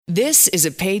This is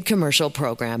a paid commercial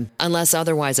program. Unless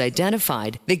otherwise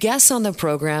identified, the guests on the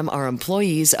program are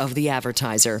employees of the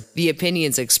advertiser. The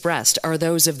opinions expressed are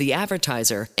those of the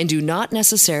advertiser and do not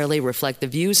necessarily reflect the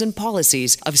views and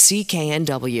policies of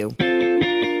CKNW.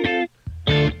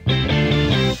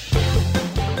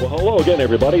 Well, hello again,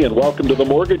 everybody, and welcome to The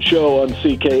Mortgage Show on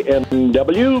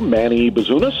CKNW. Manny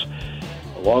Bazunas,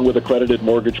 along with accredited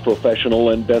mortgage professional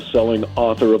and best-selling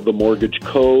author of The Mortgage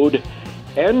Code,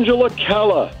 Angela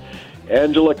Calla.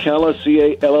 Angela Calla,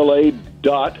 CALLA.ca.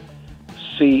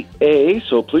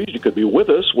 So please, you could be with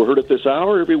us. We're heard at this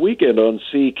hour every weekend on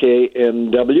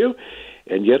CKNW.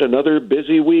 And yet another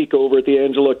busy week over at the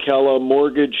Angela Calla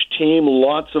Mortgage team.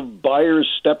 Lots of buyers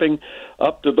stepping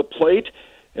up to the plate.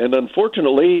 And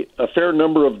unfortunately, a fair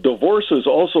number of divorces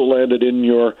also landed in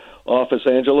your office,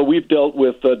 Angela. We've dealt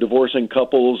with divorcing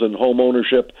couples and home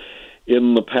ownership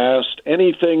in the past.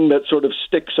 Anything that sort of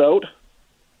sticks out?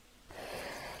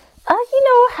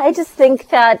 I just think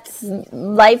that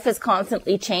life is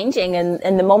constantly changing,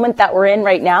 and the moment that we're in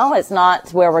right now is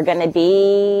not where we're going to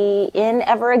be in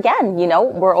ever again.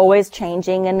 We're always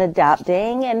changing and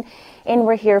adapting, and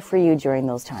we're here for you during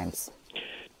those times.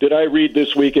 Did I read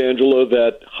this week, Angela,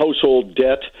 that household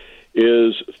debt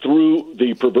is through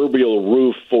the proverbial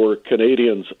roof for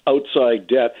Canadians, outside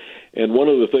debt? And one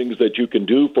of the things that you can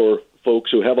do for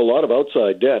folks who have a lot of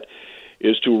outside debt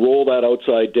is to roll that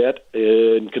outside debt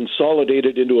and consolidate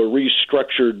it into a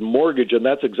restructured mortgage. And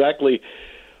that's exactly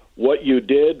what you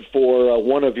did for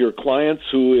one of your clients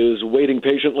who is waiting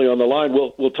patiently on the line.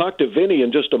 We'll talk to Vinny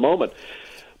in just a moment.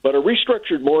 But a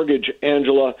restructured mortgage,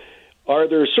 Angela, are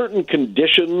there certain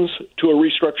conditions to a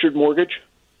restructured mortgage?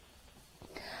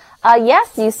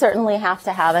 Yes, you certainly have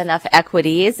to have enough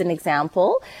equity, as an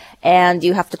example, and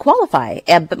you have to qualify.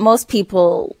 But most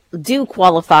people do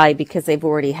qualify because they've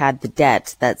already had the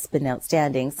debt that's been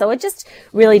outstanding. So it just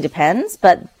really depends.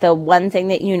 But the one thing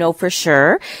that you know for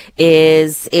sure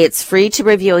is it's free to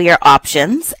review your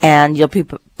options, and you'll be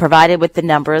provided with the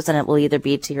numbers, and it will either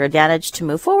be to your advantage to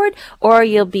move forward, or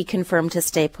you'll be confirmed to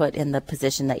stay put in the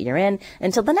position that you're in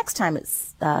until the next time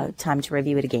it's time to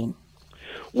review it again.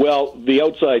 Well, the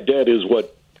outside debt is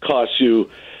what costs you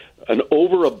an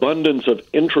overabundance of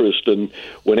interest. And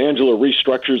when Angela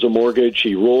restructures a mortgage,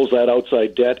 she rolls that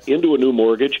outside debt into a new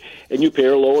mortgage, and you pay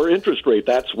a lower interest rate.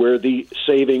 That's where the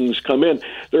savings come in.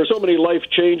 There are so many life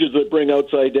changes that bring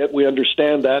outside debt. We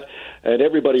understand that. And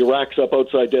everybody racks up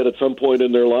outside debt at some point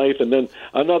in their life, and then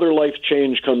another life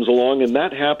change comes along, and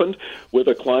that happened with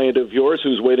a client of yours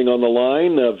who's waiting on the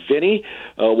line. Vinny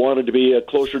wanted to be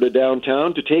closer to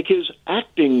downtown to take his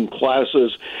acting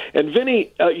classes. And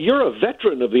Vinny, you're a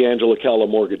veteran of the Angela Calla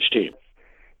Mortgage team.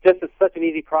 Just it's such an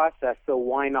easy process, so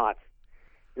why not?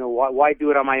 Why do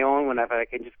it on my own when I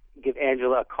can just give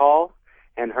Angela a call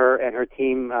and her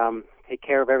team take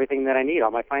care of everything that I need, all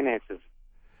my finances.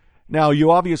 Now,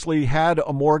 you obviously had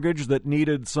a mortgage that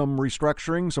needed some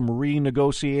restructuring, some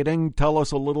renegotiating. Tell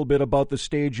us a little bit about the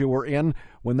stage you were in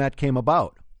when that came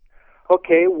about.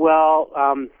 Okay, well,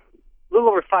 a little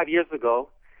over 5 years ago,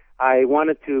 I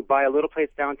wanted to buy a little place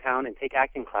downtown and take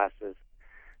acting classes.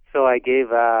 So I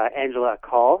gave Angela a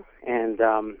call, and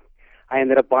I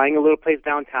ended up buying a little place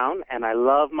downtown, and I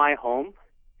love my home,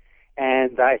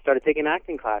 and I started taking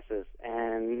acting classes.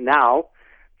 And now,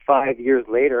 5 years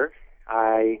later,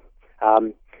 I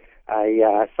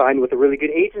signed with a really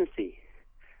good agency.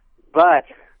 But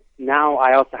now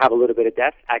I also have a little bit of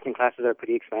debt. Acting classes are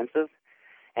pretty expensive,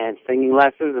 and singing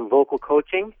lessons and vocal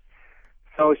coaching.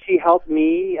 So she helped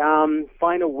me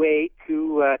find a way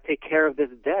to take care of this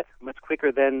debt much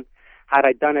quicker than had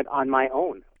I done it on my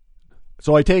own.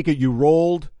 So I take it you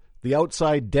rolled the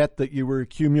outside debt that you were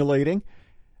accumulating,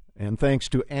 and thanks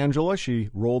to Angela, she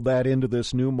rolled that into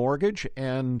this new mortgage,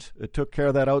 and it took care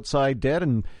of that outside debt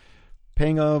and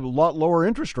paying a lot lower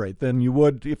interest rate than you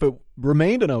would if it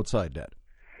remained an outside debt.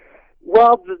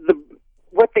 Well,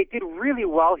 what they did really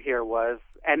well here was,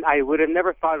 and I would have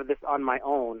never thought of this on my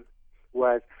own,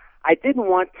 was I didn't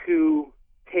want to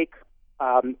take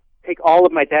all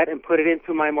of my debt and put it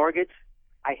into my mortgage.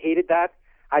 I hated that.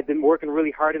 I've been working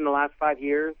really hard in the last 5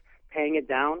 years, paying it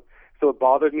down, so it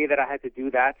bothered me that I had to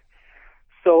do that.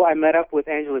 So I met up with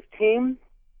Angela's team,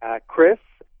 Chris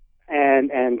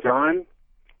and John.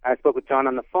 I spoke with John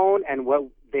on the phone, and what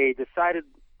they decided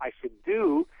I should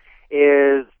do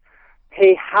is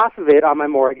pay half of it on my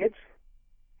mortgage,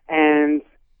 and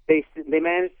they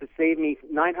managed to save me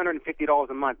 $950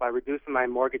 a month by reducing my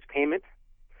mortgage payment,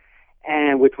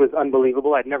 and which was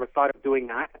unbelievable. I'd never thought of doing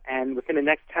that. And within the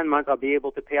next 10 months, I'll be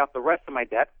able to pay off the rest of my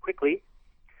debt quickly.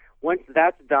 Once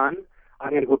that's done,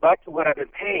 I'm going to go back to what I've been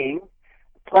paying,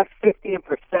 plus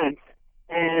 15%,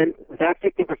 and that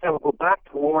 15% will go back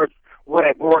towards what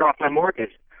I borrowed off my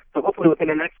mortgage. So hopefully within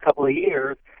the next couple of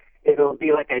years, it'll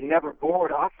be like I never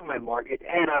borrowed off of my mortgage,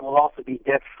 and I will also be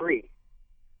debt-free.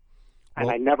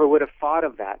 And I never would have thought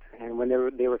of that. And when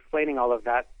they were explaining all of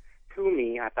that to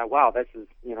me, I thought, wow, this is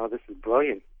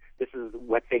brilliant. This is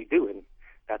what they do, and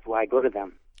that's why I go to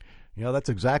them. Yeah, that's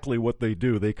exactly what they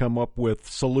do. They come up with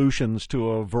solutions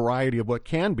to a variety of what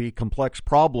can be complex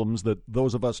problems that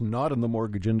those of us not in the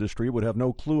mortgage industry would have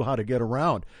no clue how to get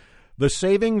around. The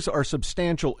savings are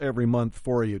substantial every month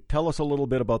for you. Tell us a little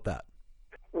bit about that.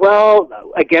 Well,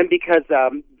 again, because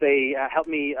they help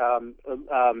me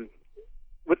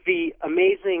with the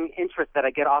amazing interest that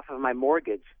I get off of my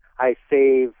mortgage. I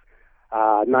save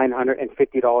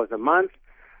 $950 a month.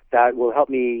 That will help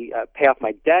me pay off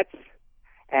my debts.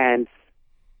 And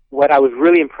what I was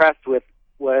really impressed with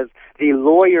was the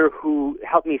lawyer who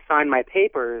helped me sign my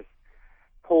papers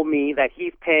told me that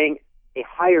he's paying a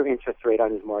higher interest rate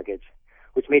on his mortgage,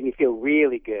 which made me feel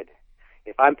really good.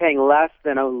 If I'm paying less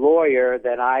than a lawyer,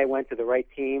 then I went to the right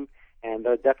team, and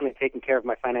they're definitely taking care of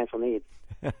my financial needs.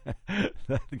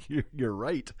 You're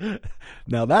right.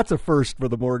 Now that's a first for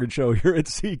the Mortgage Show here at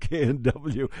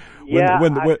CKNW.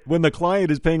 When the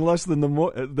client is paying less than the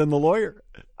lawyer.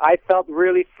 I felt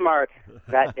really smart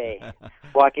that day,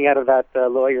 walking out of that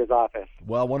lawyer's office.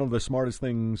 Well, one of the smartest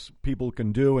things people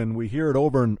can do, and we hear it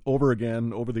over and over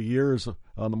again over the years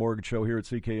on the Mortgage Show here at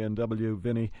CKNW,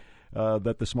 Vinny,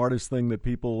 that the smartest thing that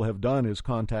people have done is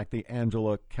contact the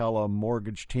Angela Calla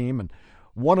mortgage team. And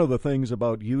one of the things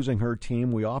about using her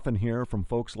team, we often hear from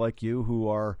folks like you who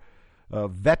are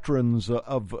veterans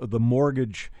of the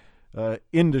mortgage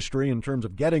industry in terms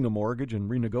of getting a mortgage and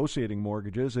renegotiating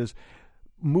mortgages, is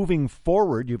moving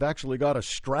forward, you've actually got a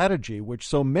strategy, which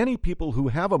so many people who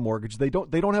have a mortgage, they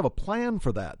don't have a plan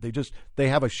for that. They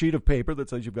have a sheet of paper that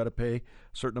says you've got to pay a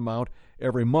certain amount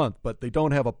every month, but they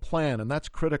don't have a plan, and that's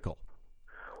critical.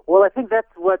 Well, I think that's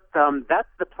that's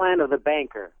the plan of the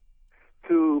banker,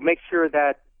 to make sure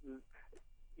that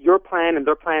your plan and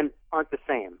their plan aren't the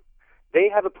same. They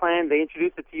have a plan, they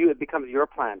introduce it to you, it becomes your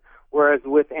plan. Whereas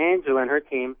with Angela and her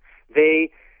team, they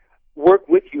work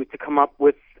with you to come up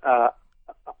with a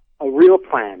real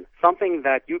plan, something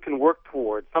that you can work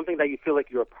towards, something that you feel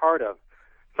like you're a part of,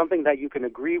 something that you can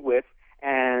agree with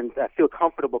and feel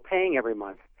comfortable paying every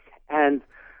month. And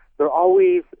they're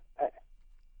always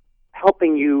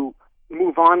helping you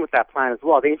move on with that plan as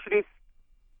well. They introduce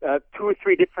 2 or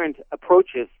 3 different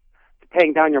approaches to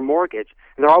paying down your mortgage,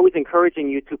 and they're always encouraging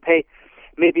you to pay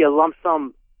maybe a lump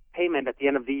sum payment at the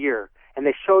end of the year, and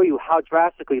they show you how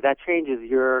drastically that changes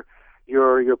your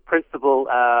principal,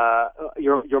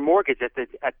 your mortgage at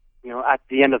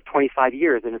the end of 25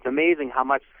 years. And it's amazing how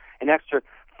much an extra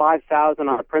 $5,000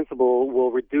 on a principal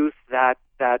will reduce your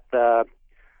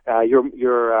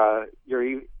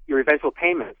eventual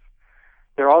payments.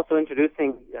 They're also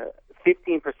introducing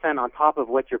 15% on top of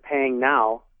what you're paying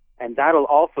now, and that'll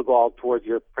also go all towards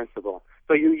your principal.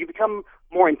 So you become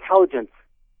more intelligent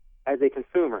as a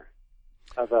consumer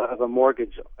of a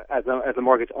mortgage, as a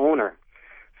mortgage owner.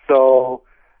 So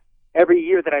every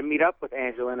year that I meet up with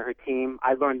Angela and her team,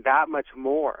 I learn that much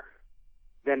more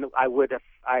than I would if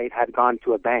I had gone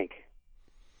to a bank.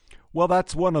 Well,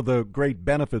 that's one of the great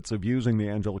benefits of using the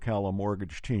Angela Calla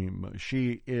mortgage team.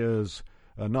 She is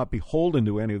not beholden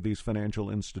to any of these financial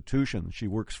institutions. She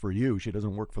works for you. She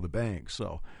doesn't work for the bank.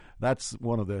 So that's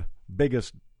one of the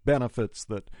biggest benefits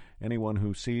that anyone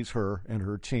who sees her and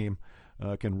her team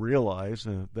can realize,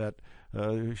 that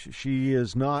she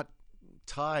is not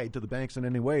tied to the banks in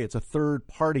any way. It's a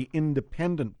third-party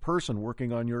independent person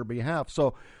working on your behalf.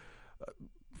 So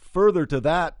further to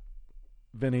that,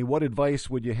 Vinny, what advice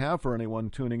would you have for anyone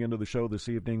tuning into the show this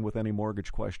evening with any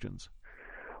mortgage questions?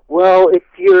 Well, if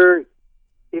you're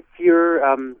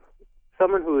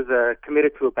someone who is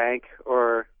committed to a bank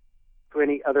or to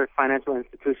any other financial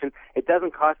institution, it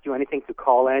doesn't cost you anything to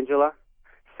call Angela,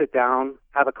 sit down,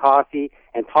 have a coffee,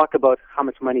 and talk about how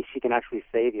much money she can actually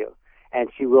save you. And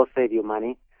she will save you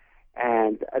money.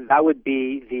 And that would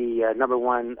be the number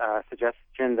one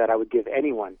suggestion that I would give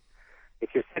anyone.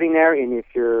 If you're sitting there and if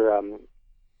you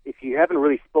haven't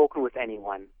really spoken with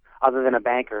anyone other than a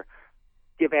banker,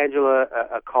 give Angela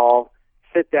a call,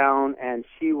 sit down, and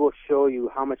she will show you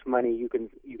how much money you can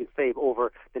save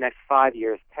over the next 5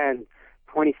 years, 10,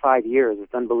 25 years.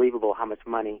 It's unbelievable how much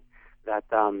money that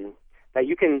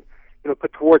you can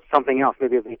put towards something else,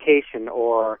 maybe a vacation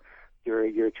or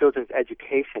your children's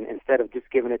education, instead of just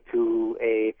giving it to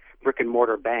a brick and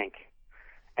mortar bank.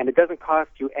 And it doesn't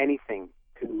cost you anything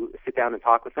to sit down and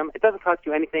talk with them. It doesn't cost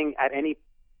you anything at any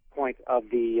point of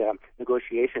the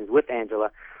negotiations with Angela.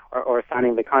 or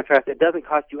signing the contract. It doesn't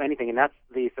cost you anything, and that's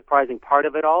the surprising part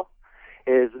of it all,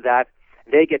 is that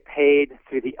they get paid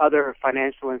through the other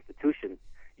financial institution.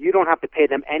 You don't have to pay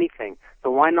them anything. So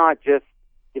why not just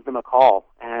give them a call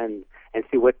and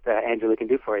see what Angela can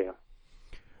do for you?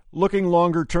 Looking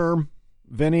longer term,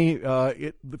 Vinny,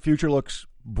 the future looks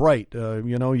bright.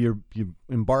 You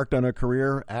embarked on a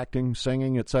career, acting,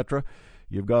 singing, etc.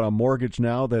 You've got a mortgage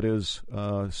now that is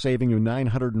saving you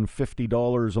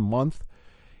 $950 a month.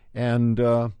 And,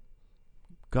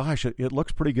 gosh, it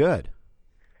looks pretty good.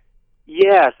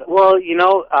 Yes. Well,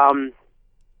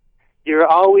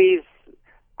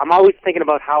 I'm always thinking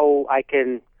about how I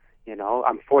can,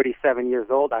 I'm 47 years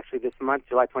old. Actually, this month,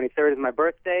 July 23rd is my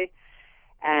birthday.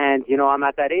 And, I'm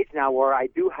at that age now where I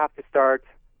do have to start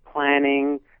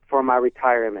planning for my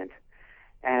retirement.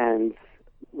 And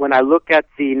when I look at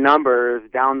the numbers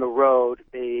down the road,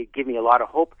 they give me a lot of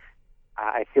hope.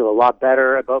 I feel a lot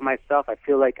better about myself. I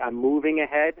feel like I'm moving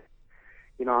ahead.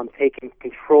 I'm taking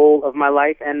control of my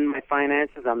life and my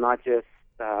finances. I'm not just,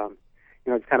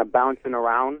 just kind of bouncing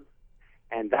around.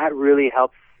 And that really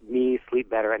helps me sleep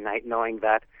better at night, knowing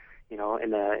that,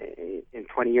 in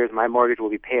 20 years my mortgage will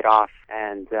be paid off.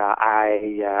 And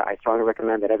I strongly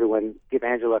recommend that everyone give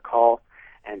Angela a call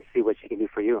and see what she can do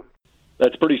for you.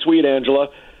 That's pretty sweet, Angela.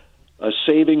 A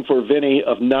saving for Vinny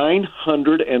of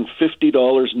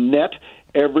 $950 net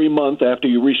every month after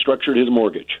you restructured his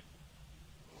mortgage.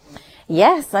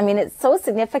 Yes, it's so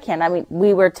significant.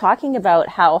 We were talking about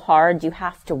how hard you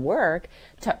have to work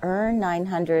to earn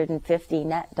 $950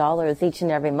 net dollars each and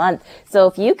every month. So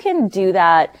if you can do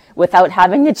that without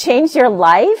having to change your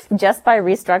life just by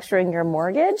restructuring your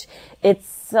mortgage, it's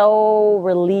so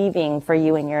relieving for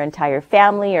you and your entire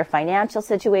family, your financial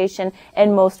situation,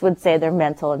 and most would say their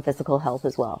mental and physical health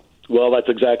as well. Well, that's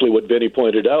exactly what Vinny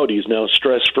pointed out. He's now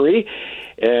stress-free,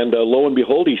 and lo and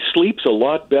behold, he sleeps a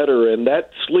lot better, and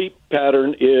that sleep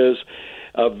pattern is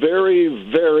a very,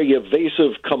 very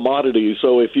evasive commodity.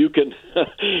 So if you can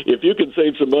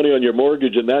save some money on your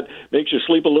mortgage and that makes you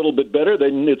sleep a little bit better,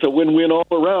 then it's a win-win all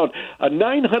around. A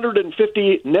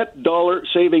 $950 net dollar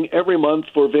saving every month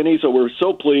for Vinny, so we're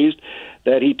so pleased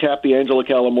that he tapped the Angela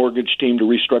Calla mortgage team to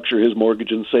restructure his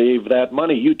mortgage and save that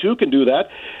money. You too can do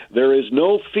that. There is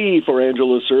no fee for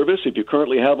Angela's service. If you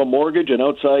currently have a mortgage and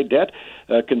outside debt,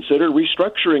 consider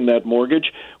restructuring that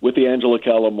mortgage with the Angela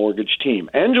Calla mortgage team.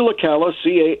 Angela Calla,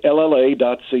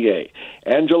 CALLA.ca.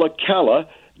 Angela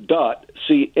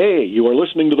Calla.ca. You are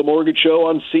listening to The Mortgage Show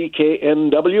on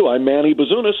CKNW. I'm Manny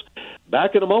Bazunas.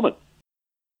 Back in a moment.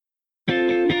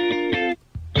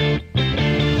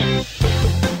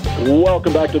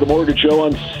 Welcome back to The Mortgage Show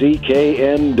on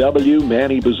CKNW.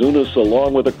 Manny Bazunas,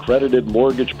 along with accredited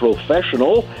mortgage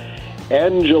professional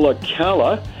Angela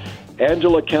Calla.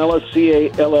 Angela Calla,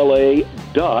 CALLA.ca.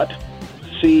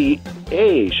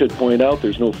 Should point out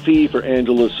there's no fee for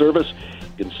Angela's service.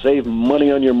 You can save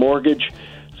money on your mortgage.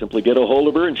 Simply get a hold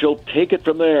of her and she'll take it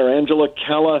from there. Angela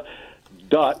Calla.ca.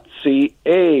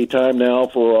 Time now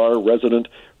for our resident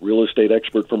real estate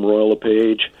expert from Royal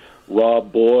LePage,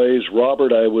 Rob Boys.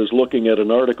 Robert, I was looking at an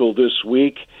article this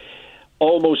week.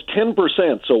 Almost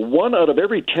 10%, so 1 out of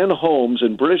every 10 homes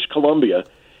in British Columbia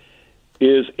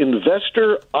is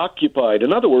investor occupied.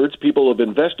 In other words, people have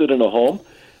invested in a home,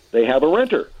 they have a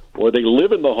renter, or they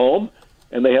live in the home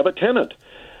and they have a tenant.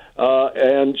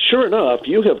 And sure enough,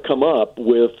 you have come up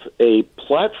with a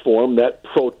platform that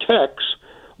protects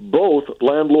both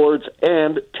landlords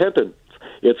and tenants.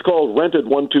 It's called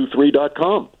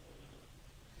rented123.com.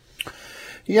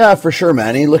 Yeah, for sure,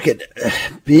 Manny. Look at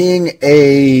being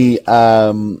a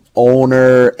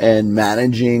owner and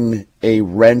managing a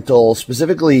rental.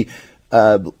 Specifically,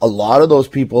 a lot of those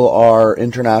people are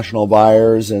international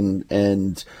buyers,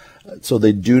 and so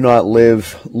they do not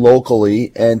live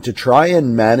locally. And to try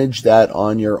and manage that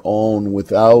on your own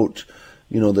without,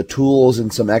 the tools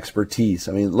and some expertise.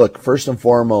 Look, first and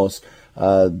foremost,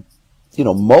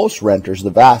 most renters, the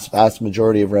vast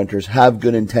majority of renters have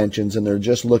good intentions and they're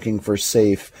just looking for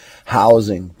safe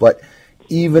housing. But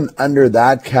even under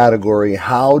that category,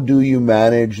 how do you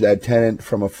manage that tenant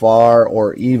from afar,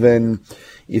 or even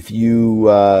if you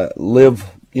live,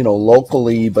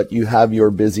 locally, but you have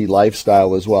your busy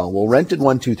lifestyle as well? Well,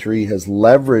 Rented123 has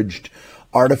leveraged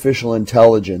artificial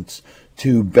intelligence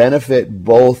to benefit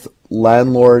both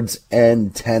landlords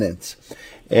and tenants.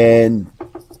 And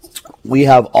we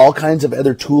have all kinds of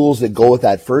other tools that go with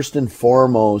that. First and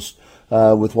foremost,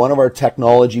 with one of our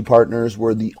technology partners.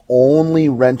 We're the only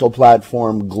rental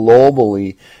platform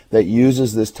globally that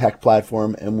uses this tech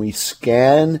platform, and we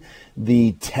scan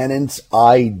the tenant's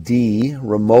ID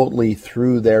remotely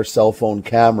through their cell phone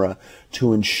camera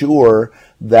to ensure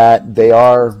that they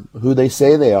are who they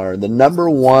say they are. The number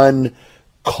one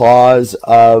cause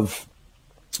of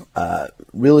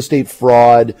real estate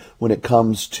fraud when it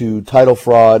comes to title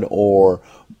fraud or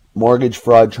mortgage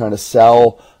fraud, trying to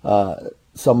sell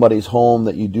somebody's home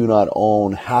that you do not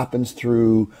own, happens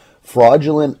through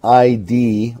fraudulent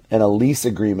ID and a lease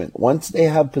agreement. Once they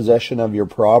have possession of your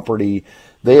property,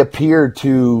 they appear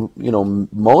to,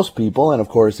 most people, and of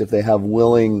course, if they have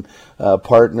willing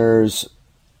partners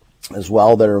as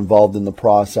well that are involved in the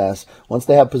process, once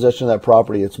they have possession of that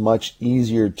property, it's much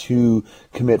easier to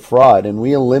commit fraud. And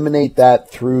we eliminate that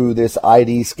through this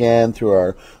ID scan, through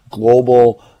our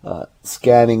global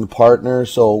scanning partner.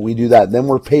 So we do that. Then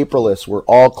we're paperless. We're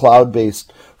all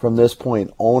cloud-based from this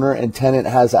point. Owner and tenant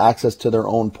has access to their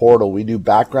own portal. We do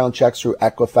background checks through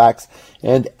Equifax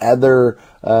and other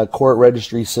court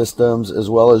registry systems, as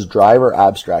well as driver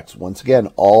abstracts. Once again,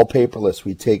 all paperless.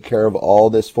 We take care of all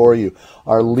this for you.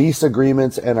 Our lease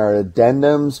agreements and our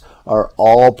addendums are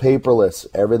all paperless.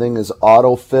 Everything is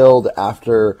auto-filled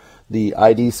after the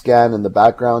ID scan and the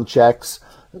background checks.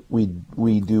 We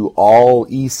do all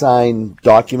e-sign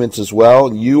documents as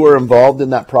well. You are involved in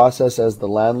that process as the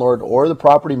landlord or the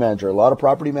property manager. A lot of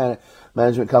property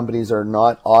management companies are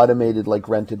not automated like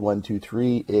Rented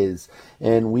 123 is,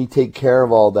 and we take care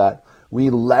of all that. We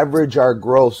leverage our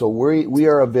growth, so we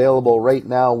are available right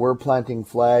now. We're planting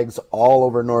flags all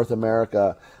over North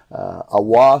America,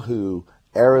 Oahu,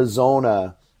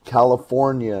 Arizona,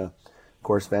 California, of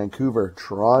course, Vancouver,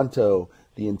 Toronto,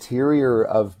 the interior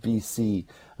of BC.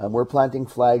 We're planting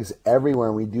flags everywhere,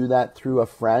 and we do that through a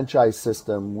franchise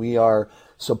system. We are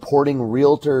supporting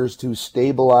realtors to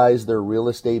stabilize their real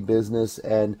estate business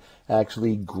and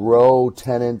actually grow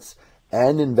tenants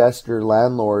and investor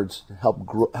landlords,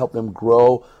 help them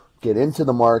grow, get into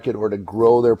the market, or to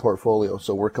grow their portfolio.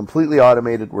 So we're completely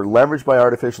automated. We're leveraged by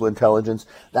artificial intelligence,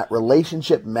 that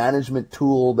relationship management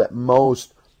tool that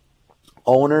most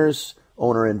owner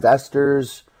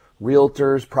investors,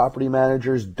 realtors, property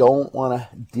managers don't want to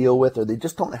deal with, or they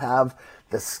just don't have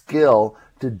the skill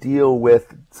to deal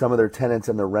with some of their tenants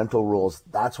and their rental rules.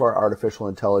 That's where artificial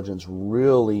intelligence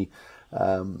really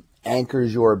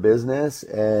anchors your business,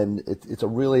 and it's a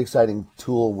really exciting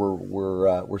tool.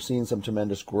 We're seeing some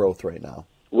tremendous growth right now.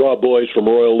 Rob Boyce from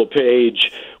Royal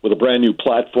LePage with a brand new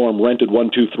platform,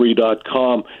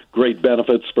 rented123.com. Great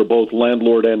benefits for both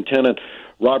landlord and tenant.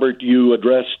 Robert, you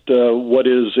addressed what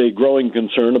is a growing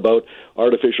concern about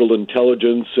artificial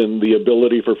intelligence and the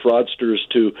ability for fraudsters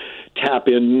to tap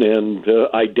in and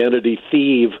identity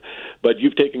thieve, but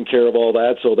you've taken care of all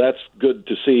that, so that's good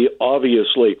to see,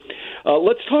 obviously.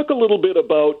 Let's talk a little bit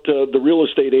about the real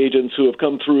estate agents who have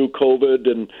come through COVID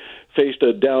and faced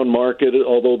a down market,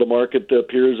 although the market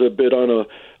appears a bit on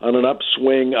an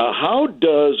upswing. How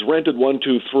does Rented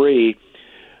 123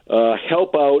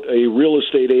 help out a real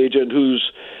estate agent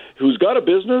who's got a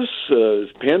business,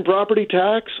 paying property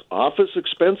tax, office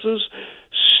expenses,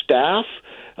 staff?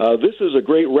 This is a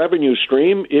great revenue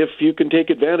stream if you can take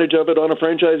advantage of it on a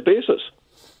franchise basis.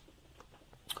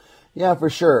 Yeah, for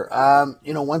sure.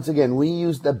 Once again, we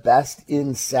use the best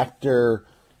in sector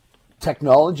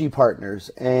technology partners,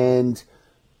 and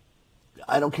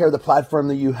I don't care the platform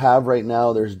that you have right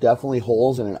now, there's definitely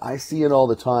holes in it. I see it all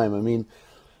the time. I mean,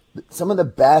 some of the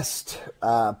best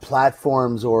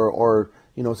platforms or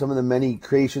some of the many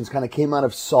creations kind of came out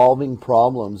of solving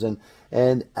problems. And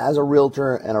as a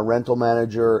realtor and a rental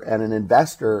manager and an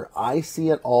investor, I see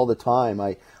it all the time.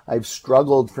 I've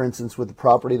struggled, for instance, with the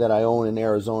property that I own in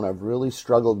Arizona. I've really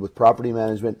struggled with property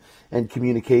management and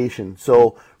communication.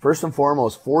 So first and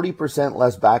foremost, 40%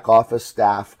 less back office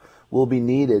staff will be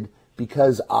needed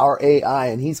because our AI,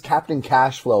 and he's Captain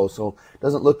Cashflow, so it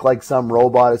doesn't look like some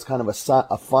robot. It's kind of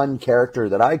a fun character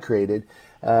that I created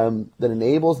that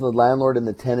enables the landlord and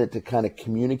the tenant to kind of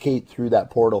communicate through that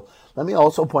portal. Let me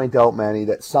also point out, Manny,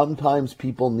 that sometimes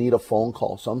people need a phone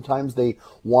call. Sometimes they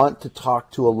want to talk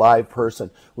to a live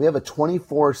person. We have a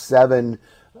 24/7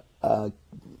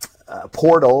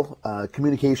 portal,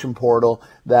 communication portal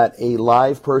that a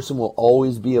live person will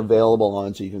always be available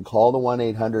on. So you can call the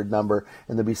 1-800 number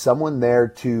and there'll be someone there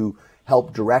to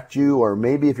help direct you, or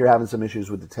maybe if you're having some issues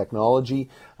with the technology,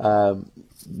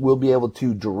 we'll be able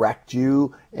to direct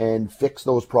you and fix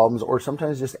those problems, or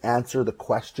sometimes just answer the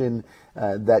question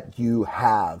that you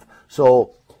have.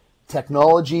 So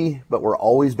technology, but we're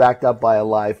always backed up by a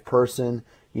live person.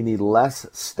 You need less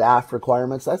staff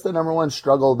requirements. That's the number one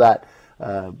struggle that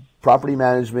property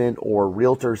management or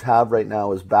realtors have right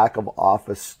now is back of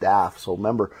office staff. So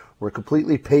remember, we're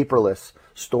completely paperless,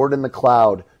 stored in the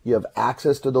cloud. You have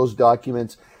access to those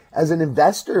documents. As an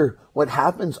investor, what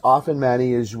happens often,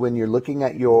 Manny, is when you're looking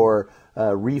at your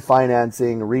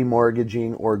refinancing,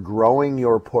 remortgaging, or growing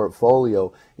your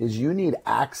portfolio, is you need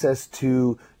access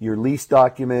to your lease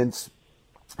documents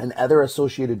and other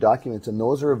associated documents, and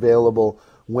those are available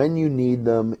when you need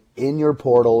them in your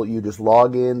portal. You just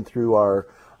log in through our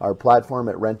platform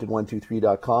at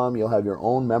rented123.com. You'll have your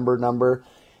own member number.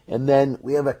 And then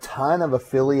we have a ton of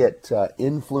affiliate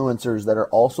influencers that are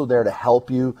also there to help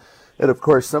you. And of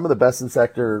course, some of the best in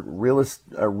sector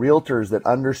realtors that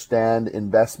understand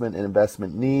investment and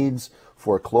investment needs,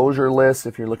 foreclosure lists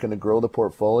if you're looking to grow the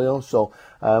portfolio. So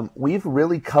we've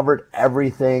really covered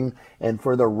everything. And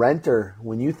for the renter,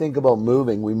 when you think about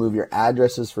moving, we move your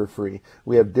addresses for free.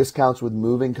 We have discounts with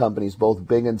moving companies, both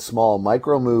big and small.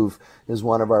 Micromove is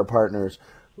one of our partners.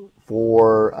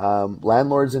 For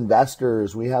landlords,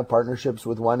 investors, we have partnerships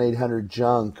with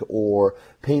 1-800-JUNK or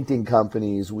painting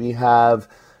companies. We have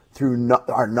through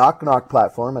our Knock Knock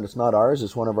platform, and it's not ours,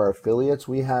 it's one of our affiliates,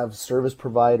 we have service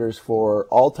providers for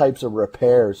all types of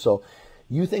repairs. So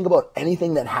you think about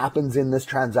anything that happens in this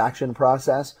transaction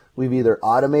process, we've either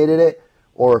automated it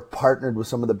or partnered with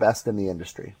some of the best in the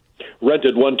industry.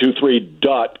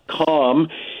 Rented123.com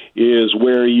is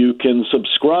where you can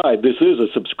subscribe. This is a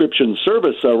subscription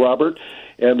service, Robert,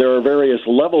 and there are various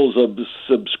levels of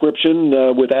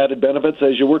subscription with added benefits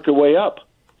as you work your way up.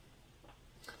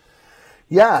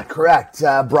 Yeah, correct.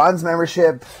 Bronze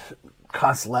membership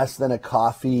costs less than a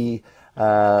coffee,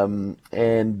 and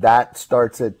that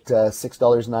starts at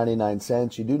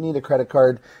 $6.99. You do need a credit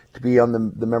card to be on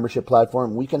the membership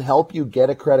platform. We can help you get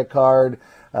a credit card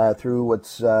through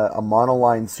what's a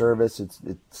monoline service.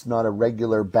 It's not a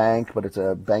regular bank, but it's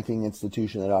a banking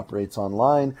institution that operates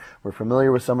online. We're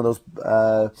familiar with some of those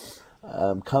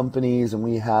companies, and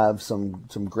we have some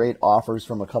great offers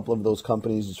from a couple of those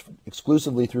companies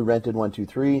exclusively through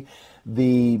Rented123.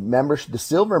 The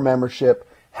silver membership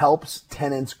helps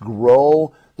tenants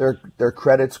grow their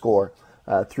credit score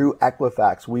through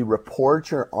Equifax. We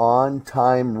report your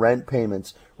on-time rent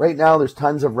payments. Right now, there's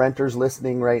tons of renters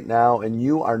listening right now, and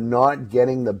you are not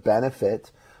getting the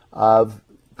benefit of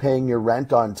paying your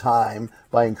rent on time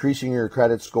by increasing your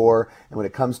credit score, and when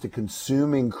it comes to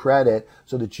consuming credit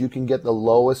so that you can get the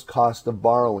lowest cost of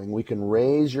borrowing. We can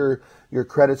raise your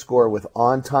credit score with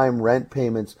on-time rent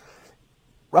payments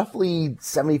roughly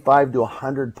 75 to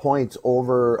 100 points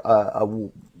over a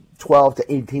 12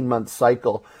 to 18 month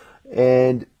cycle,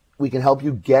 and we can help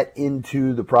you get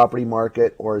into the property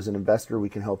market, or as an investor, we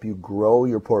can help you grow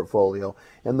your portfolio.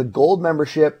 And the gold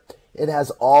membership, it has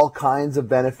all kinds of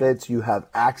benefits. You have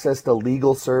access to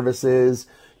legal services.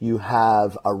 You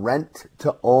have a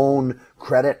rent-to-own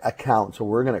credit account. So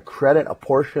we're going to credit a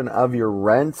portion of your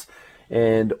rent,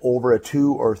 and over a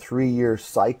 2 or 3 year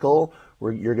cycle,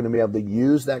 you're going to be able to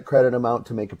use that credit amount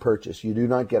to make a purchase. You do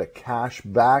not get a cash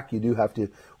back. You do have to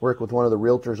work with one of the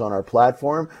realtors on our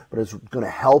platform, but it's going to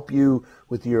help you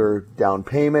with your down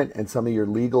payment and some of your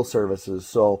legal services.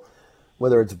 So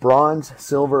whether it's bronze,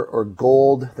 silver, or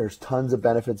gold, there's tons of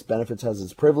benefits. Benefits has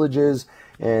its privileges,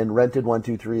 and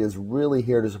Rented123 is really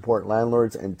here to support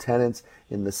landlords and tenants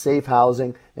in the safe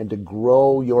housing and to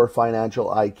grow your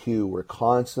financial IQ. We're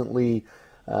constantly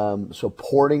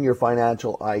supporting your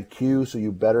financial IQ so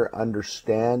you better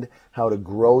understand how to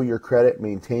grow your credit,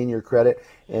 maintain your credit,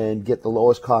 and get the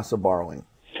lowest cost of borrowing.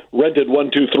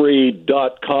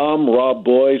 Rented123.com. Rob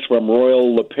Boyce from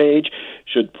Royal LePage.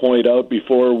 Should point out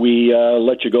before we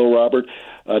let you go, Robert,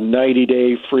 a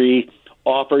 90-day free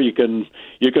offer. You can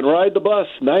ride the bus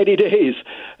 90 days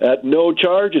at no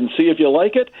charge and see if you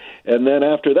like it, and then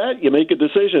after that you make a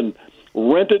decision.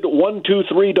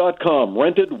 Rented123.com.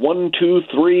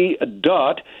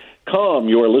 Rented123.com.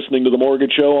 You are listening to The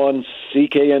Mortgage Show on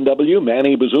CKNW.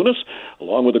 Manny Bazunas,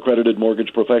 along with accredited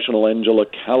mortgage professional Angela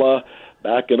Calla.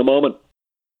 Back in a moment.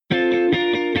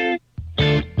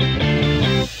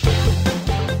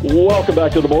 Welcome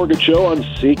back to The Mortgage Show on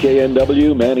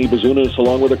CKNW. Manny Bazunas,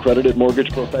 along with accredited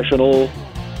mortgage professional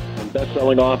and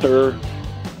best-selling author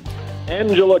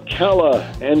Angela Calla.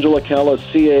 Angela Calla,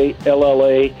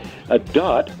 CALLA.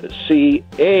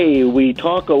 .ca. We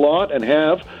talk a lot and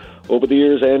have over the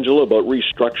years, Angela, about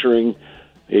restructuring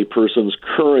a person's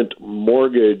current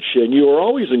mortgage, and you are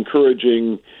always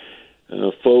encouraging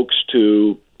folks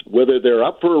to, whether they're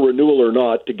up for a renewal or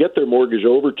not, to get their mortgage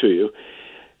over to you,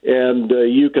 and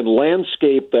you can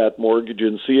landscape that mortgage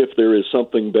and see if there is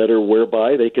something better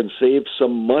whereby they can save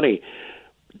some money.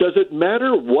 Does it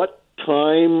matter what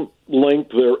time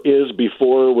length there is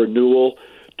before renewal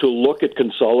to look at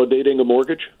consolidating a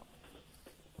mortgage?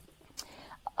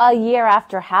 A year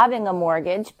after having a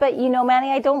mortgage. But,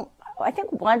 Manny, I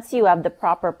think once you have the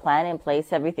proper plan in place,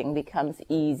 everything becomes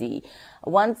easy.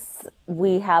 Once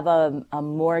we have a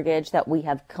mortgage that we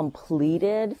have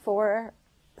completed for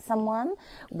someone,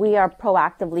 we are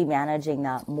proactively managing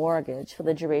that mortgage for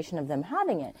the duration of them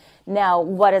having it. Now,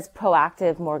 what does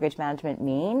proactive mortgage management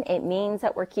mean? It means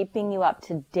that we're keeping you up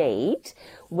to date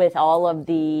with all of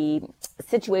the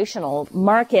situational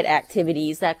market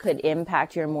activities that could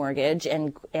impact your mortgage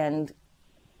and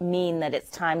mean that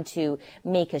it's time to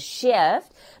make a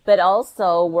shift, but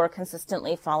also we're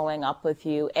consistently following up with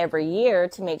you every year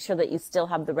to make sure that you still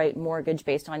have the right mortgage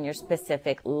based on your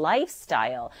specific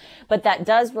lifestyle. But that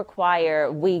does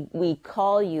require, we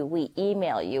call you, we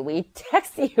email you, we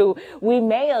text you, we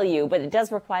mail you, but it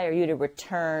does require you to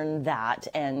return that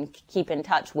and keep in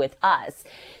touch with us.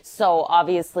 So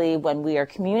obviously when we are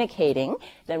communicating,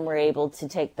 then we're able to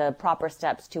take the proper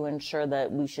steps to ensure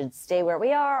that we should stay where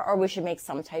we are or we should make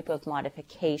some type of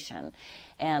modification.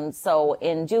 And so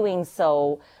in doing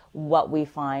so, what we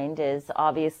find is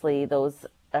obviously those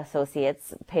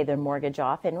associates pay their mortgage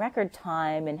off in record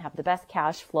time and have the best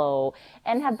cash flow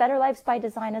and have better lives by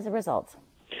design as a result.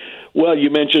 Well, you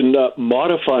mentioned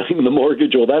modifying the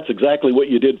mortgage. Well, that's exactly what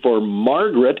you did for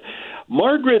Margaret.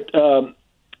 Margaret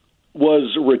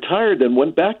was retired and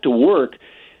went back to work,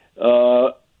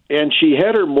 and she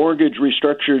had her mortgage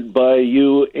restructured by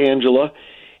you, Angela.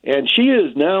 And she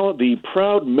is now the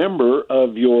proud member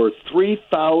of your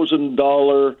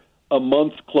 $3,000 a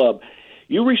month club.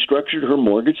 You restructured her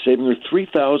mortgage, saving her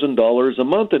 $3,000 a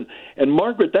month. And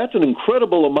Margaret, that's an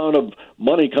incredible amount of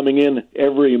money coming in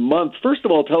every month. First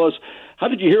of all, tell us, how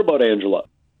did you hear about Angela?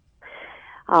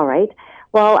 All right.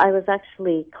 Well, I was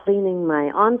actually cleaning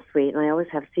my ensuite, and I always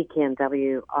have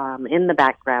CKNW in the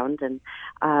background. And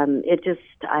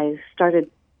I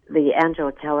started... The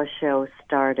Angela Keller show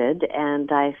started, and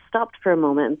I stopped for a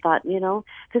moment and thought,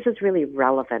 this is really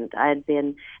relevant. I had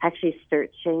been actually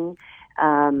searching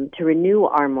to renew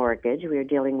our mortgage. We were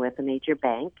dealing with a major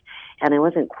bank, and I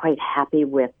wasn't quite happy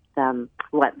with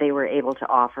what they were able to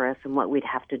offer us and what we'd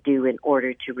have to do in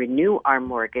order to renew our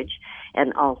mortgage,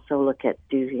 and also look at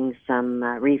doing some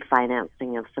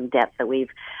refinancing of some debt that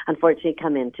we've unfortunately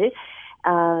come into.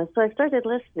 So I started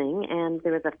listening, and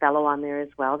there was a fellow on there as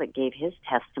well that gave his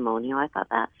testimonial. I thought,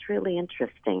 that's really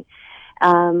interesting.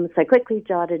 So I quickly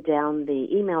jotted down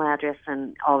the email address,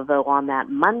 and although on that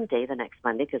Monday, the next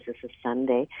Monday, because this is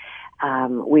Sunday,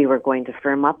 we were going to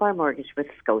firm up our mortgage with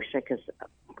Scotia, because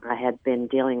I had been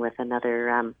dealing with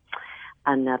another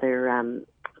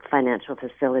financial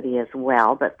facility as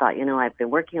well, but thought, I've been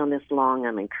working on this long,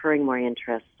 I'm incurring more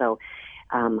interest, so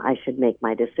I should make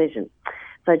my decision.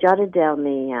 So I jotted down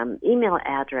the email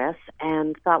address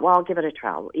and thought, well, I'll give it a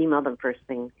try. I'll email them first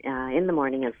thing in the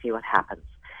morning and see what happens.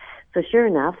 So sure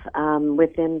enough,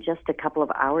 within just a couple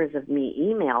of hours of me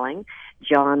emailing,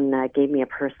 John gave me a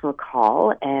personal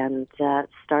call and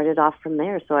started off from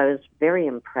there. So I was very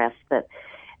impressed that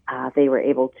they were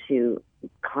able to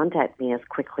contact me as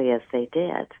quickly as they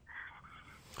did.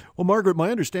 Well, Margaret,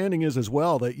 my understanding is as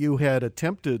well that you had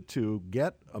attempted to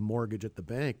get a mortgage at the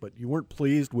bank, but you weren't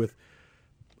pleased with,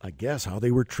 I guess, how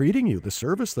they were treating you, the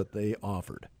service that they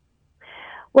offered.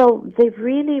 Well, they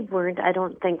really weren't. I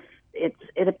don't think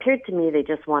it appeared to me they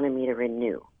just wanted me to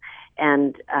renew.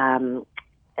 And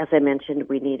as I mentioned,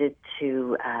 we needed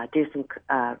to do some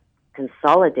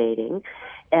consolidating.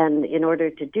 And in order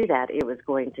to do that, it was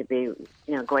going to be,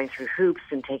 going through hoops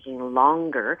and taking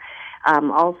longer.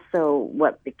 Also,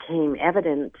 what became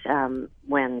evident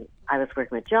when I was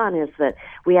working with John is that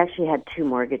we actually had two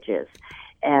mortgages,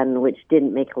 and which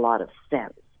didn't make a lot of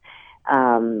sense,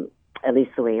 at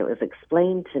least the way it was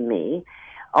explained to me.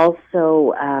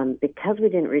 Also, because we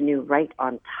didn't renew right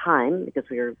on time, because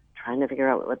we were trying to figure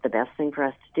out what the best thing for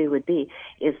us to do would be,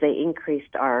 is they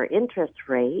increased our interest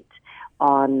rate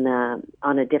on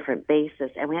a different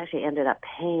basis, and we actually ended up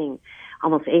paying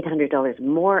almost $800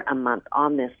 more a month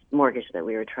on this mortgage that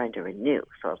we were trying to renew.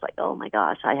 So I was like, oh my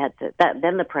gosh, I had to.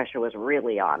 Then the pressure was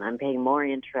really on. I'm paying more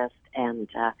interest, and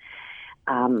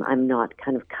I'm not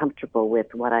kind of comfortable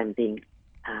with what I'm being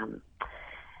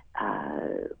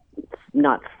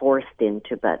not forced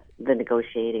into, but the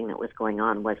negotiating that was going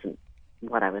on wasn't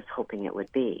what I was hoping it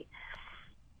would be.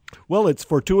 Well, it's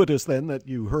fortuitous then that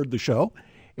you heard the show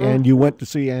and you went to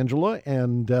see Angela,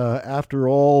 and after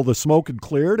all the smoke had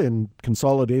cleared and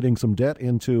consolidating some debt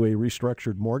into a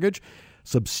restructured mortgage,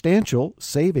 substantial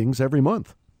savings every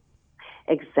month.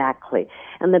 Exactly.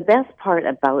 And the best part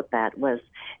about that was,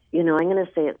 I'm going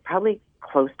to say it's probably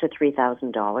close to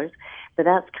 $3,000, but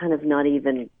that's kind of not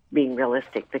even being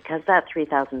realistic, because that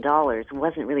 $3,000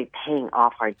 wasn't really paying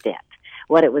off our debt.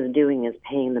 What it was doing is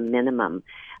paying the minimum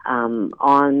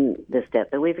on this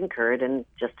debt that we've incurred. And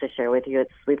just to share with you,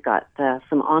 we've got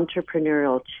some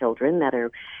entrepreneurial children that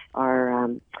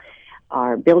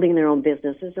are building their own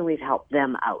businesses, and we've helped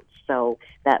them out. So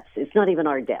it's not even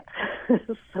our debt.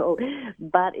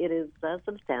 But it is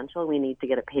substantial. We need to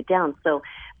get it paid down. So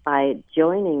by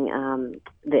joining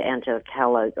the Angela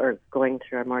Calla, or going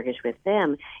through our mortgage with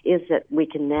them, is that we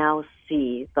can now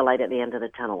see the light at the end of the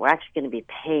tunnel. We're actually going to be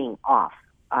paying off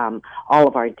all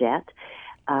of our debt.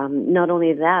 Not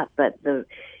only that, but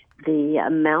the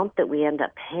amount that we end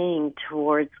up paying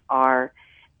towards our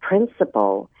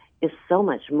principal is so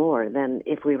much more than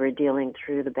if we were dealing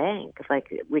through the bank. It's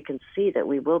like we can see that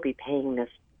we will be paying this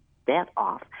debt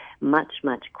off much,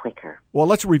 much quicker. Well,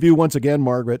 let's review once again,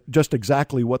 Margaret, just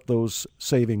exactly what those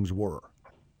savings were.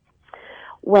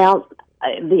 Well,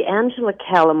 the Angela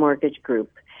Calla Mortgage Group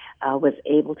was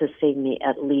able to save me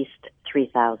at least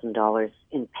 $3,000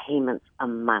 in payments a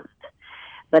month.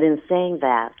 But in saying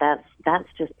that, that's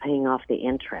just paying off the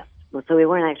interest. So we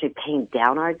weren't actually paying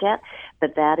down our debt,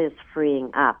 but that is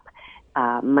freeing up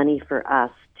money for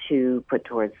us to put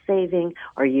towards saving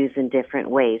or use in different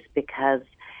ways, because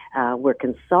we're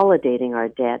consolidating our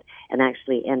debt and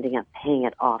actually ending up paying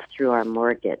it off through our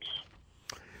mortgage.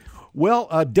 Well,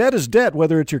 debt is debt,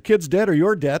 whether it's your kid's debt or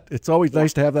your debt. It's always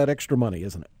nice to have that extra money,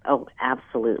 isn't it? Oh,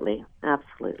 absolutely.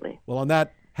 Absolutely. Well, on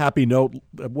that happy note,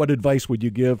 what advice would you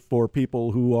give for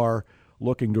people who are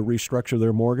looking to restructure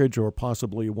their mortgage or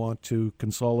possibly want to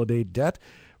consolidate debt,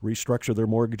 restructure their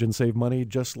mortgage and save money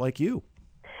just like you?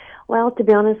 Well, to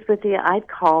be honest with you, I'd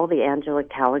call the Angela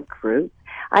Calla Group.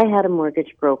 I had a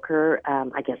mortgage broker,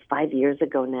 I guess 5 years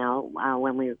ago now,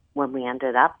 when we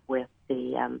ended up with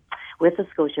the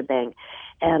Scotiabank,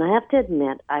 and I have to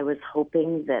admit, I was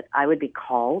hoping that I would be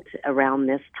called around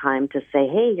this time to say,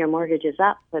 "Hey, your mortgage is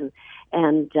up, and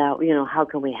how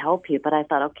can we help you?" But I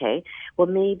thought, okay, well,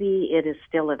 maybe it is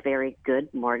still a very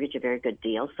good mortgage, a very good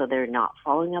deal, so they're not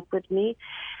following up with me.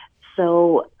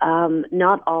 So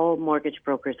not all mortgage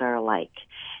brokers are alike,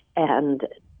 and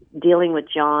dealing with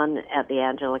John at the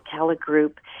Angela Calla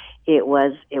Group, it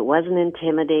wasn't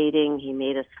intimidating. He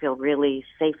made us feel really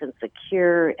safe and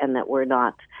secure, and that we're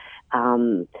not,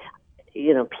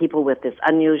 people with this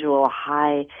unusual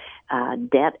high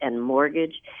debt and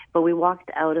mortgage. But we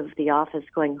walked out of the office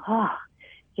going,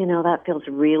 that feels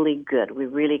really good. We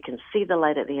really can see the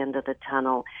light at the end of the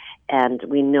tunnel, and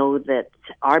we know that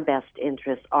our best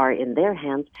interests are in their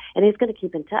hands, and he's going to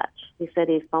keep in touch. He said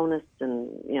he'd phone us and,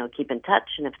 keep in touch,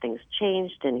 and if things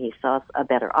changed and he saw a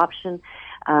better option,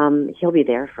 he'll be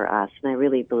there for us, and I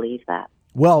really believe that.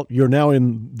 Well, you're now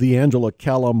in the Angela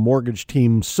Calla mortgage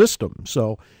team system,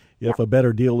 so if a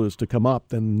better deal is to come up,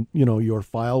 then, your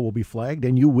file will be flagged,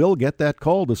 and you will get that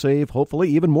call to save, hopefully,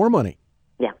 even more money.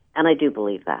 Yeah, and I do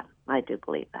believe that.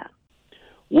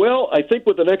 Well, I think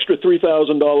with an extra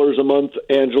 $3,000 a month,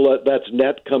 Angela, that's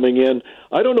net coming in.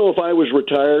 I don't know if I was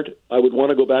retired, I would want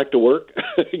to go back to work,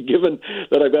 given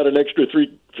that I've got an extra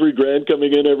three grand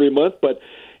coming in every month. But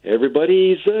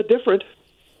everybody's different.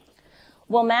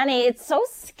 Well, Manny, it's so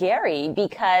scary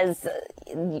because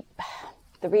the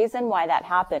reason why that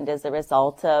happened is a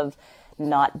result of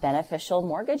not beneficial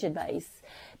mortgage advice.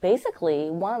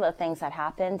 Basically, one of the things that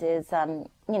happened is,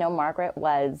 Margaret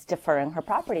was deferring her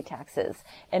property taxes.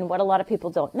 And what a lot of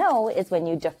people don't know is when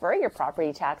you defer your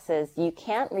property taxes, you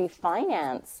can't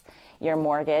refinance your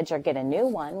mortgage or get a new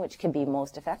one, which can be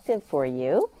most effective for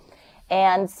you.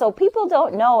 And so people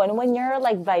don't know. And when you're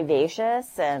like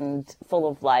vivacious and full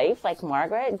of life, like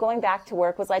Margaret, going back to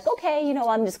work was like, okay,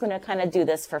 I'm just going to kind of do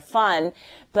this for fun.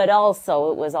 But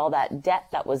also it was all that debt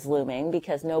that was looming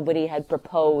because nobody had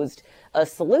proposed a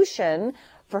solution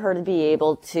for her to be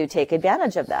able to take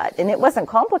advantage of that. And it wasn't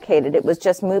complicated. It was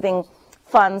just moving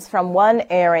funds from one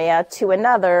area to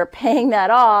another, paying that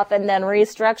off, and then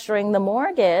restructuring the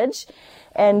mortgage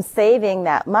and saving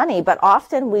that money. But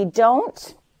often we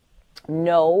don't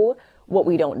know what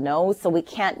we don't know, so we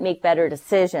can't make better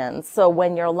decisions. So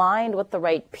when you're aligned with the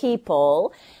right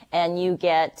people and you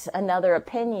get another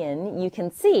opinion, you can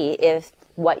see if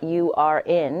what you are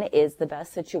in is the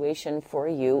best situation for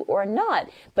you or not.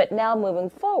 But now moving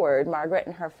forward, Margaret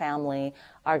and her family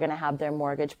are going to have their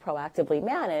mortgage proactively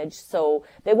managed, so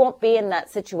they won't be in that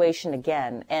situation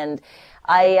again. And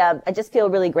I just feel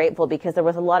really grateful because there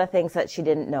was a lot of things that she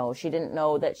didn't know. She didn't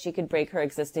know that she could break her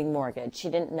existing mortgage. She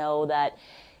didn't know that,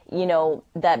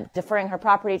 that deferring her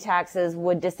property taxes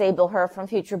would disable her from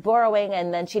future borrowing.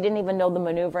 And then she didn't even know the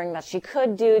maneuvering that she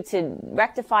could do to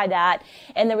rectify that.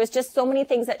 And there was just so many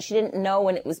things that she didn't know.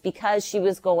 And it was because she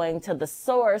was going to the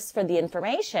source for the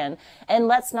information. And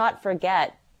let's not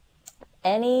forget,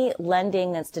 any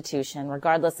lending institution,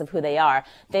 regardless of who they are,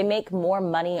 they make more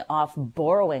money off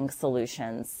borrowing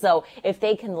solutions. So if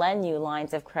they can lend you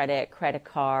lines of credit, credit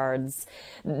cards,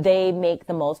 they make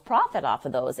the most profit off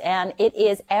of those. And it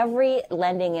is every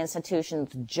lending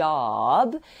institution's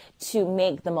job to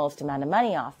make the most amount of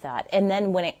money off that. And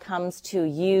then when it comes to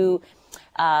you,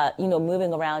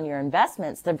 moving around your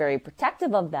investments, they're very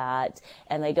protective of that,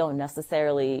 and they don't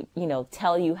necessarily,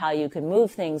 tell you how you can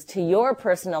move things to your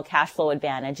personal cash flow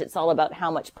advantage. It's all about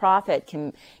how much profit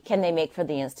can they make for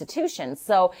the institution.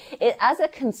 So as a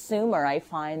consumer, I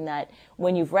find that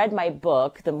when you've read my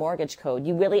book, The Mortgage Code,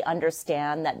 you really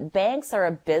understand that banks are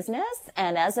a business,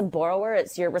 and as a borrower,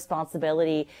 it's your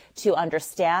responsibility to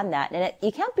understand that. And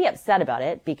you can't be upset about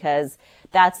it, because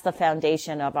that's the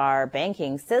foundation of our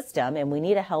banking system, and we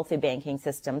need a healthy banking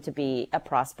system to be a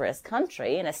prosperous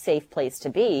country and a safe place to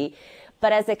be.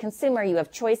 But as a consumer, you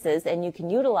have choices, and you can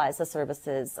utilize the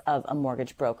services of a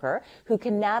mortgage broker who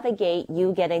can navigate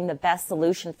you getting the best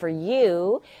solution for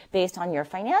you based on your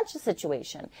financial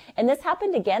situation. And this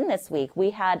happened again this week. We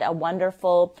had a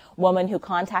wonderful woman who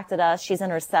contacted us. She's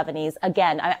in her 70s.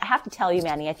 Again, I have to tell you,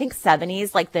 Manny, I think 70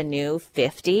 is like the new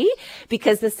 50,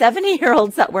 because the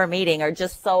 70-year-olds that we're meeting are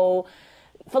just so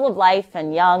full of life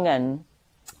and young and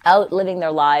out living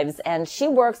their lives. And she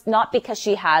works not because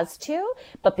she has to,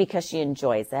 but because she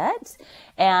enjoys it.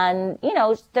 And,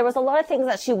 there was a lot of things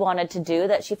that she wanted to do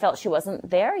that she felt she wasn't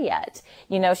there yet.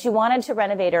 She wanted to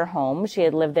renovate her home. She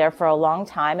had lived there for a long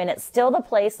time, and it's still the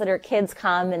place that her kids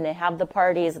come and they have the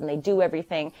parties and they do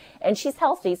everything. And she's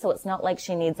healthy, so it's not like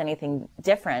she needs anything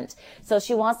different. So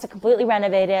she wants to completely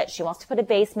renovate it. She wants to put a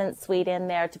basement suite in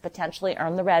there to potentially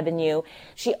earn the revenue.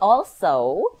 She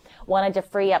also wanted to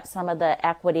free up some of the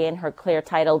equity in her clear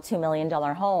title $2 million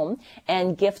home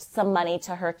and gift some money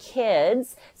to her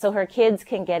kids so her kids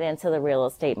can get into the real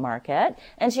estate market.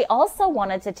 And she also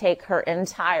wanted to take her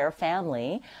entire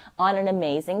family on an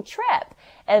amazing trip.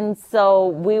 And so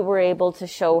we were able to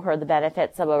show her the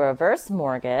benefits of a reverse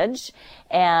mortgage.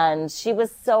 And she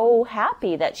was so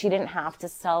happy that she didn't have to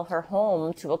sell her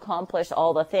home to accomplish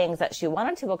all the things that she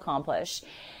wanted to accomplish.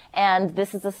 And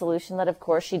this is a solution that, of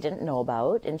course, she didn't know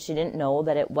about, and she didn't know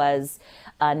that it was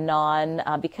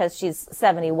because she's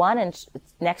 71 and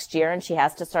next year, and she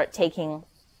has to start taking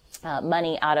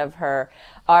money out of her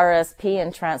RSP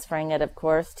and transferring it, of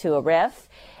course, to a RIF.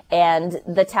 And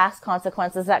the tax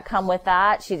consequences that come with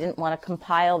that, she didn't want to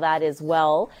compile that as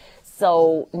well.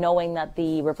 So knowing that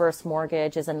the reverse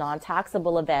mortgage is a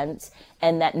non-taxable event,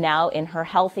 and that now in her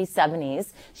healthy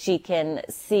 70s, she can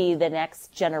see the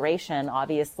next generation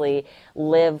obviously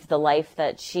live the life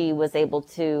that she was able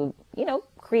to,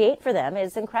 create for them,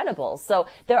 is incredible. So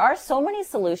there are so many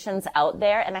solutions out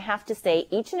there. And I have to say,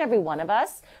 each and every one of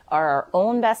us are our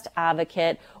own best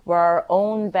advocate. We're our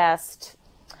own best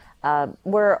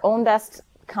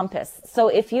compass. So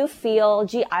if you feel,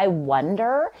 I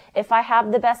wonder if I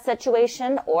have the best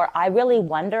situation, or I really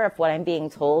wonder if what I'm being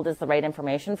told is the right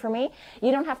information for me,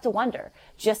 you don't have to wonder.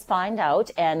 Just find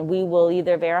out, and we will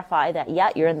either verify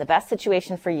that, you're in the best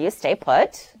situation for you, stay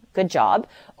put, good job,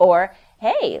 or,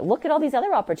 hey, look at all these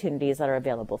other opportunities that are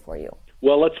available for you.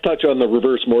 Well, let's touch on the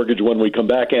reverse mortgage when we come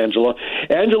back, Angela.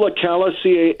 Angela Calla,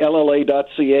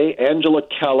 CALLA.ca, Angela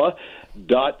Calla.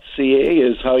 .ca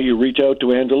is how you reach out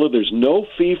to Angela. There's no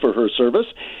fee for her service.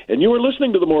 And you are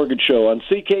listening to The Mortgage Show on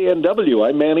CKNW.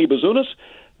 I'm Manny Bazunas.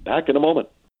 Back in a moment.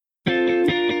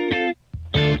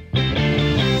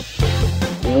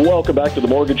 Welcome back to The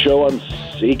Mortgage Show on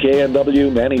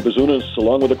CKNW. Manny Bazunas,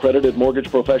 along with accredited mortgage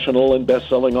professional and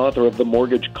best-selling author of The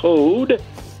Mortgage Code,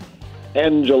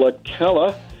 Angela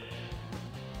Calla.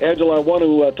 Angela, I want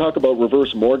to talk about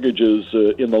reverse mortgages.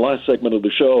 In the last segment of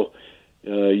the show,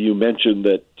 you mentioned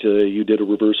that you did a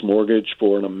reverse mortgage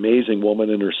for an amazing woman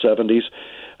in her 70s.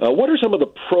 What are some of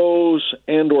the pros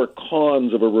and or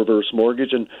cons of a reverse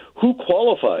mortgage, and who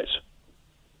qualifies?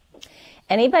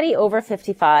 Anybody over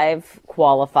 55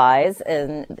 qualifies,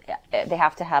 and they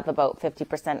have to have about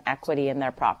 50% equity in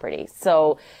their property.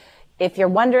 So if you're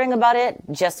wondering about it,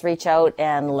 just reach out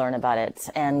and learn about it.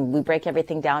 And we break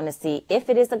everything down to see if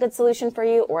it is a good solution for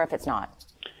you or if it's not.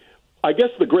 I guess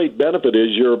the great benefit is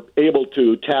you're able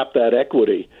to tap that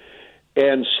equity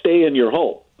and stay in your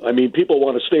home. I mean, people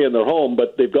want to stay in their home,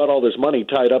 but they've got all this money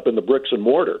tied up in the bricks and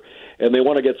mortar, and they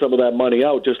want to get some of that money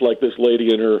out, just like this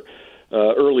lady in her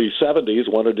early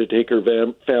 70s, wanted to take her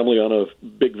family on a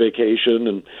big vacation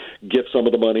and give some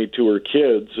of the money to her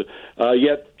kids,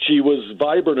 yet she was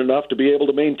vibrant enough to be able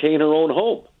to maintain her own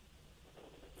home.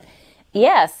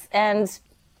 Yes, and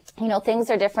things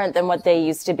are different than what they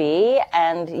used to be,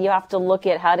 and you have to look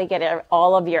at how to get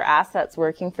all of your assets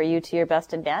working for you to your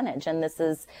best advantage. And this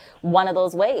is one of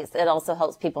those ways. It also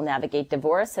helps people navigate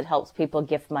divorce. It helps people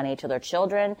gift money to their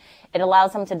children. It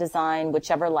allows them to design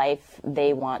whichever life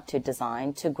they want to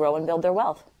design to grow and build their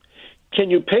wealth. Can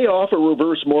you pay off a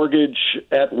reverse mortgage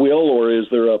at will, or is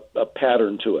there a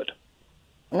pattern to it?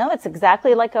 No, it's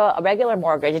exactly like a regular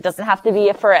mortgage. It doesn't have to be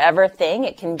a forever thing.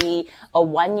 It can be a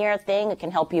one-year thing. It can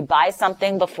help you buy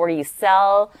something before you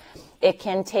sell. It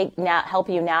can help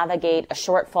you navigate a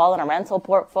shortfall in a rental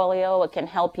portfolio. It can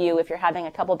help you if you're having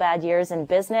a couple bad years in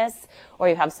business or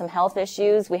you have some health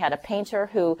issues. We had a painter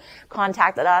who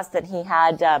contacted us that he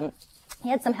had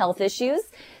some health issues.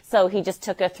 So he just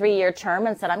took a 3-year term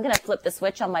and said, I'm going to flip the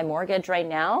switch on my mortgage right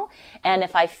now. And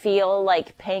if I feel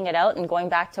like paying it out and going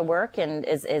back to work and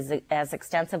is as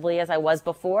extensively as I was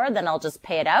before, then I'll just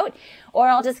pay it out or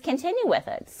I'll just continue with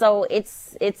it. So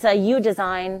it's a you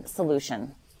design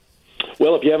solution.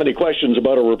 Well, if you have any questions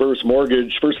about a reverse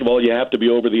mortgage, first of all, you have to be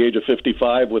over the age of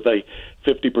 55 with a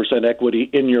 50% equity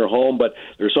in your home, but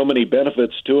there's so many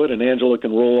benefits to it, and Angela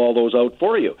can roll all those out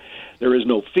for you. There is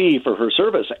no fee for her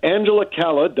service.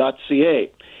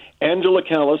 AngelaCalla.ca. Angela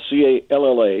Calla,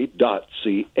 CALLA.ca.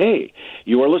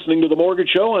 You are listening to The Mortgage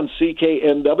Show on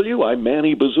CKNW. I'm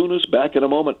Manny Bazunas. Back in a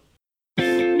moment.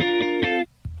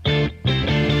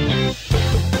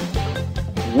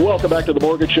 Welcome back to The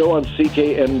Mortgage Show on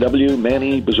CKNW.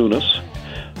 Manny Bazunas,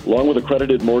 along with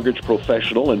accredited mortgage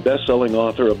professional and best-selling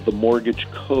author of The Mortgage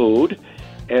Code,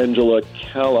 Angela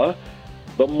Calla.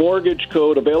 The Mortgage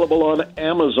Code, available on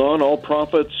Amazon, all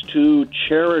profits to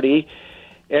charity.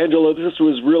 Angela, this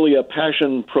was really a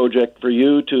passion project for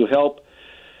you to help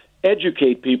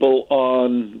educate people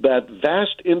on that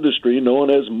vast industry known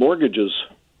as mortgages.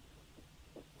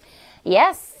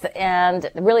 Yes, and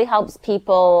it really helps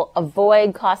people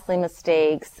avoid costly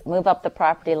mistakes, move up the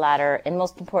property ladder, and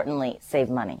most importantly, save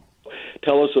money.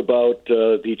 Tell us about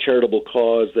the charitable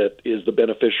cause that is the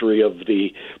beneficiary of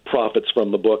the profits from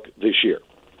the book this year.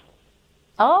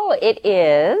 Oh, it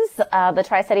is the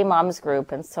Tri-City Moms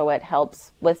Group, and so it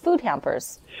helps with food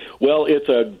hampers. Well, it's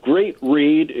a great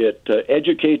read. It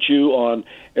educates you on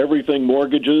everything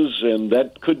mortgages, and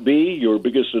that could be your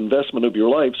biggest investment of your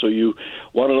life. So you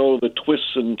want to know the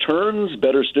twists and turns.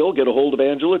 Better still, get a hold of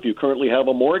Angela if you currently have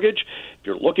a mortgage. If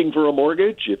you're looking for a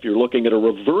mortgage, if you're looking at a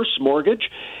reverse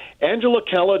mortgage,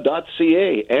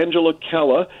 AngelaCalla.ca.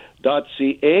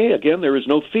 AngelaCalla.ca. Again, there is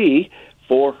no fee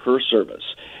for her service.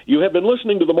 You have been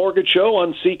listening to The Mortgage Show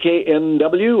on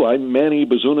CKNW. I'm Manny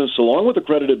Bazunas, along with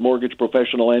accredited mortgage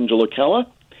professional Angela Calla.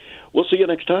 We'll see you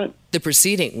next time. The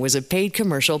proceeding was a paid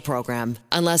commercial program.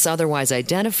 Unless otherwise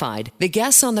identified, the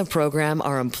guests on the program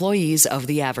are employees of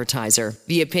the advertiser.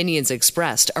 The opinions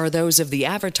expressed are those of the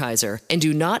advertiser and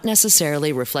do not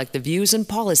necessarily reflect the views and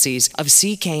policies of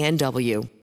CKNW.